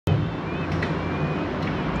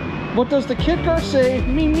What does the kit car say?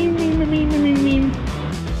 Meme, meme, meme, meme, meme, meme.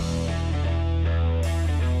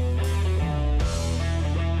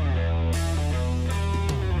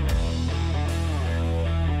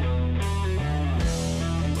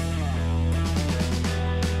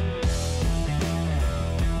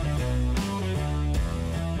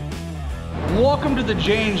 Welcome to the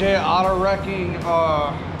J&J Auto Wrecking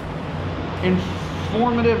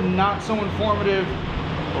informative, not so informative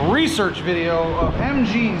research video of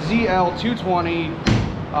mgzl220.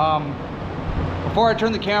 Before I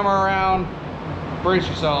turn the camera around, brace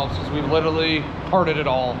yourselves because we've literally parted it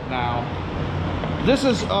all now. This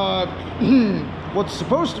is what's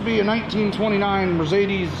supposed to be a 1929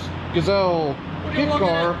 Mercedes Gazelle kit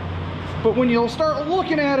car, but when you'll start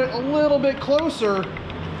looking at it a little bit closer,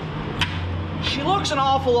 she looks an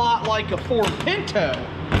awful lot like a Ford Pinto.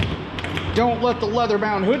 Don't let the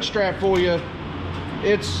leather-bound hood strap fool you.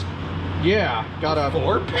 It's, yeah, got a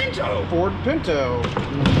Ford Pinto. Ford Pinto.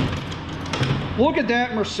 Look at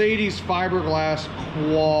that Mercedes fiberglass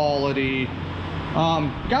quality.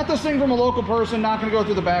 Got this thing from a local person. Not going to go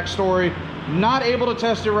through the backstory. Not able to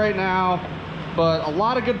test it right now, but a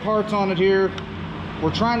lot of good parts on it here.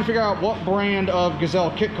 We're trying to figure out what brand of Gazelle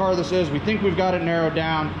kit car this is. We think we've got it narrowed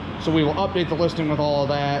down, so we will update the listing with all of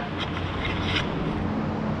that.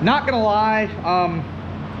 Not gonna lie,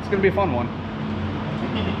 it's gonna be a fun one.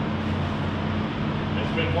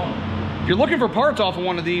 It's been fun. If you're looking for parts off of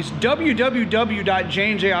one of these,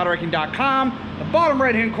 www.jnjautoracking.com. The bottom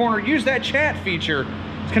right hand corner, use that chat feature.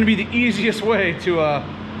 It's gonna be the easiest way to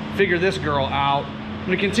figure this girl out. I'm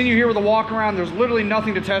gonna continue here with a walk around. There's literally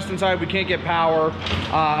nothing to test inside. We can't get power.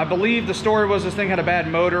 I believe the story was this thing had a bad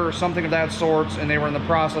motor or something of that sort, and they were in the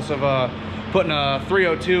process of putting a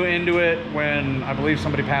 302 into it when I believe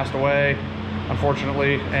somebody passed away,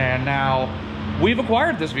 unfortunately, and now we've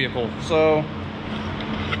acquired this vehicle. So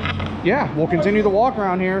yeah, we'll continue the walk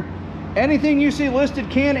around here. Anything you see listed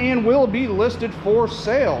can and will be listed for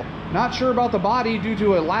sale. Not sure about the body due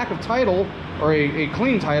to a lack of title or a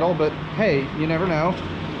clean title, but hey, you never know.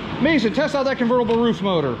 Mason, test out that convertible roof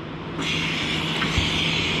motor.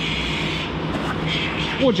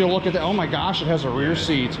 Would you look at that? Oh my gosh, it has a rear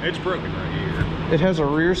seat. It's broken right here. It has a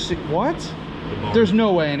rear seat. What? There's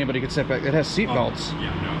no way anybody could sit back. It has seat belts.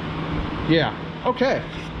 Yeah, no. Yeah, okay.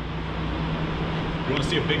 You want to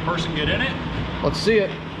see a big person get in it? Let's see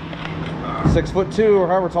it. 6'2" or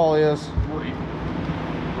however tall he is.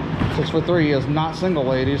 6'3". He is not single,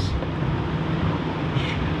 ladies.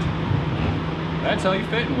 That's how you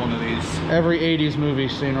fit in one of these. Every 80s movie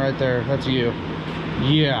scene right there. That's you.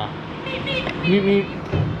 Yeah. Meep, meep.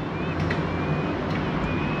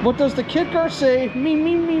 What does the kit car say? Meep,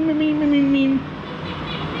 meep, meep, meep, meep, meep, meep.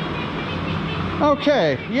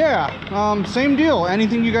 Okay, yeah. Same deal.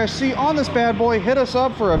 Anything you guys see on this bad boy, hit us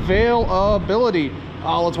up for availability.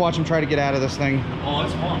 Let's watch him try to get out of this thing. Oh,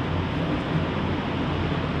 that's fun.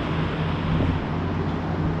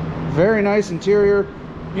 Very nice interior.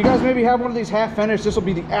 You guys maybe have one of these half finished. This will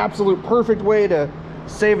be the absolute perfect way to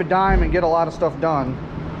save a dime and get a lot of stuff done.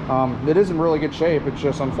 It is in really good shape. It's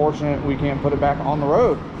just unfortunate we can't put it back on the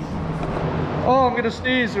road. Oh, I'm gonna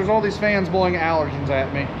sneeze. There's all these fans blowing allergens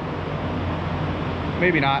at me.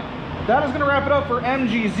 Maybe not. That is gonna wrap it up for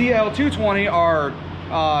mgzl220, our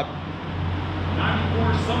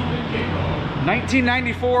 94 something kit car.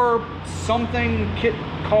 1994 something kit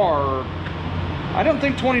car. I don't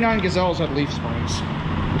think 29 Gazelles had leaf springs.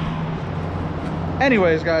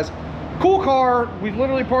 Anyways, guys, cool car. We've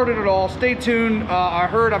literally parted it all. Stay tuned. I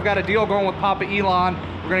heard I've got a deal going with Papa Elon.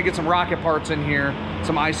 We're gonna get some rocket parts in here,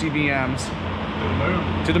 some ICBMs. To the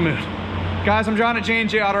moon. To the moon. Guys, I'm John at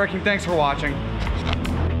J&J Auto Wrecking. Thanks for watching.